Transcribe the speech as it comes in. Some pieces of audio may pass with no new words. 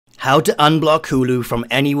How to unblock Hulu from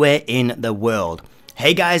anywhere in the world.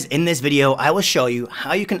 Hey guys, in this video I will show you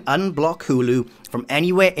how you can unblock Hulu from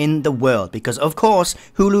anywhere in the world, because of course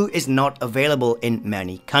Hulu is not available in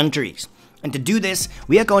many countries. And to do this,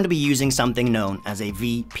 we are going to be using something known as a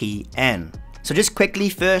VPN. So just quickly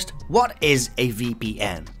first, what is a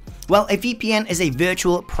VPN? Well, a VPN is a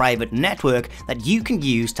virtual private network that you can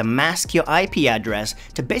use to mask your IP address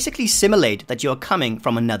to basically simulate that you're coming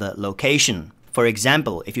from another location. For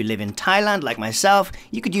example, if you live in Thailand like myself,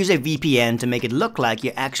 you could use a VPN to make it look like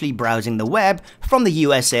you're actually browsing the web from the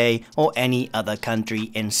USA or any other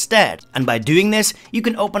country instead. And by doing this, you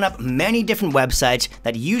can open up many different websites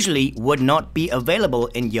that usually would not be available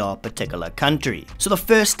in your particular country. So the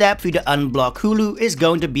first step for you to unblock Hulu is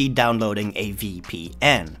going to be downloading a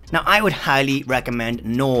VPN. Now, I would highly recommend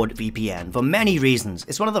NordVPN for many reasons.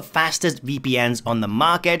 It's one of the fastest VPNs on the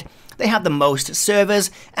market. They have the most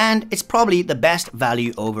servers, and it's probably the best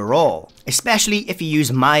value overall, especially if you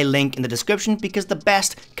use my link in the description, because the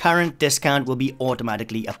best current discount will be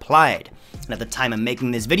automatically applied. And at the time I'm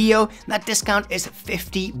making this video, that discount is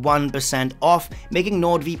 51% off, making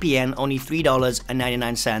NordVPN only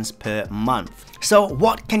 $3.99 per month. So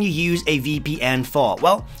what can you use a VPN for?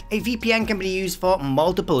 Well, a VPN can be used for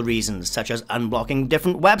multiple reasons, such as unblocking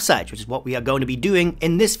different websites, which is what we are going to be doing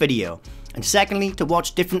in this video. And secondly, to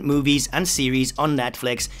watch different movies and series on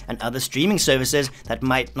Netflix and other streaming services that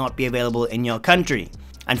might not be available in your country.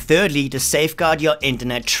 And thirdly, to safeguard your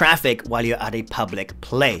internet traffic while you're at a public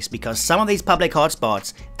place, because some of these public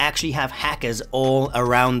hotspots actually have hackers all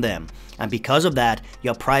around them. And because of that,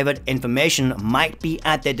 your private information might be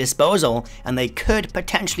at their disposal, and they could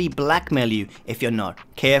potentially blackmail you if you're not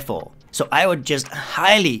careful. So I would just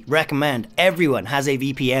highly recommend everyone has a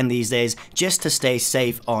VPN these days just to stay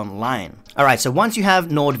safe online. Alright, so once you have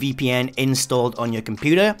NordVPN installed on your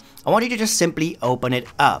computer, I want you to just simply open it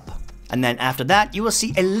up. And then after that, you will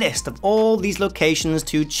see a list of all these locations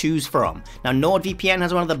to choose from. Now, NordVPN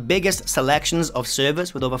has one of the biggest selections of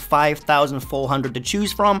servers with over 5,400 to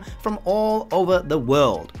choose from all over the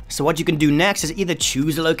world. So what you can do next is either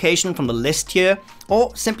choose a location from the list here,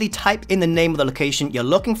 or simply type in the name of the location you're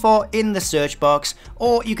looking for in the search box,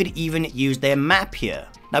 or you could even use their map here.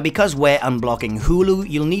 Now, because we're unblocking Hulu,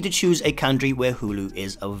 you'll need to choose a country where Hulu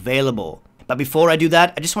is available. But before I do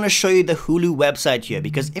that, I just want to show you the Hulu website here,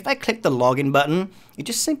 because if I click the login button, it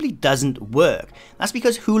just simply doesn't work. That's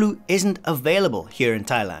because Hulu isn't available here in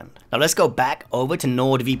Thailand. Now let's go back over to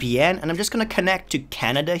NordVPN, and I'm just going to connect to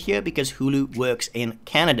Canada here because Hulu works in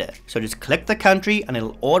Canada. So just click the country and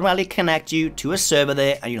it'll automatically connect you to a server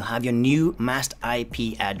there, and you'll have your new masked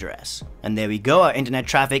IP address. And there we go, our internet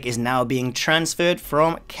traffic is now being transferred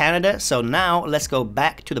from Canada. So now let's go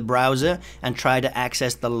back to the browser and try to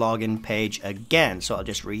access the login page again. So I'll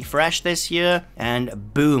just refresh this here,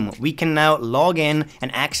 and boom, we can now log in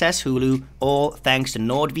and access Hulu, all thanks to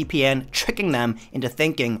NordVPN tricking them into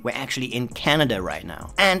thinking we're actually in Canada right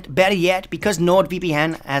now. And better yet, because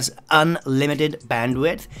NordVPN has unlimited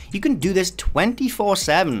bandwidth, you can do this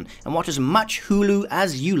 24/7 and watch as much Hulu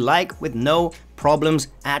as you like with no problems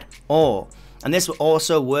at all. And this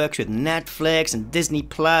also works with Netflix and Disney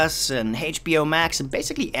Plus and HBO Max and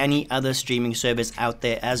basically any other streaming service out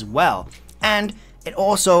there as well. And it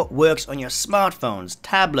also works on your smartphones,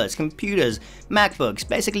 tablets, computers, MacBooks,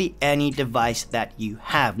 basically any device that you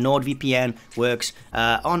have. NordVPN works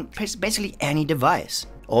on basically any device.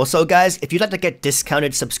 Also guys, if you'd like to get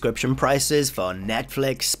discounted subscription prices for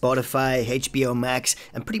Netflix, Spotify, HBO Max,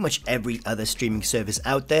 and pretty much every other streaming service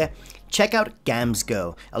out there, check out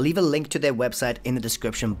Gamsgo. I'll leave a link to their website in the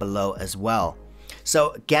description below as well.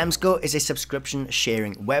 So Gamsgo is a subscription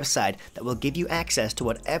sharing website that will give you access to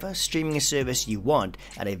whatever streaming service you want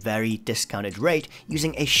at a very discounted rate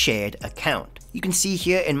using a shared account. You can see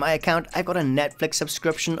here in my account, I've got a Netflix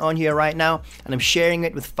subscription on here right now, and I'm sharing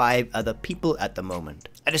it with 5 other people at the moment.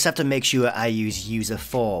 I just have to make sure I use user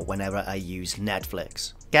 4 whenever I use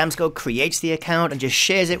Netflix. Gamsgo creates the account and just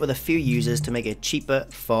shares it with a few users to make it cheaper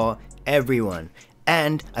for everyone.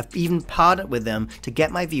 And I've even partnered with them to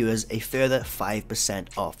get my viewers a further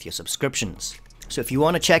 5% off your subscriptions. So if you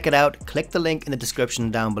want to check it out, click the link in the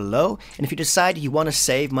description down below. And if you decide you want to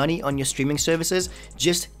save money on your streaming services,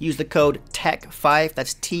 just use the code TECH5,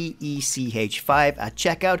 that's TECH5 at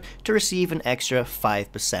checkout to receive an extra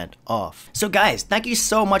 5% off. So guys, thank you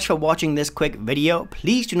so much for watching this quick video.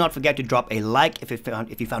 Please do not forget to drop a like if you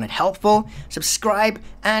found it helpful, subscribe,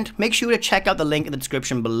 and make sure to check out the link in the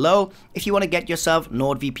description below if you want to get yourself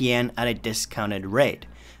NordVPN at a discounted rate.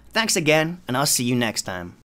 Thanks again, and I'll see you next time.